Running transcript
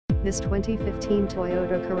This 2015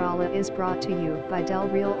 Toyota Corolla is brought to you by Del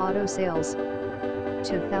Real Auto Sales.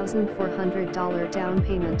 $2,400 down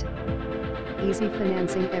payment. Easy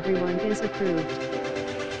financing, everyone is approved.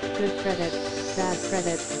 Good credit, bad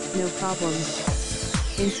credit, no problems.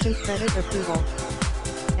 Instant credit approval.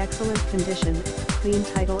 Excellent condition, clean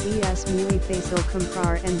title. Es muy fácil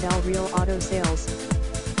comprar en Del Real Auto Sales.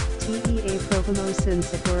 TEA probamos sin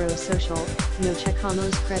seguro social, no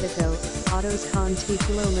checamos crédito, autos con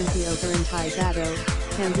título limpio garantizado,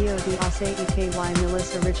 cambio de aceite y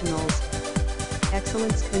miles originals.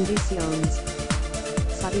 Excellence condiciones.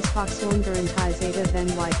 Satisfacción garantizada ven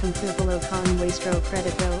y comprobalo con nuestro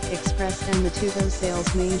crédito express en motivo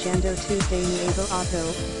sales manejando Tuesday Nuevo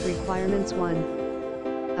Auto. Requirements 1.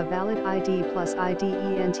 A valid ID plus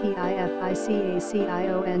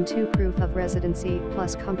IDENTIFICACION 2 proof of residency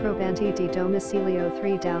plus comprobante de domicilio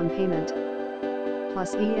 3 down payment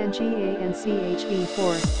plus ENGANCHE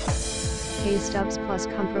 4 pay stubs plus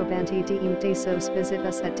comprobante de ingresos. Visit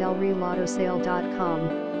us at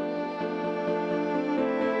delrealautosale.com.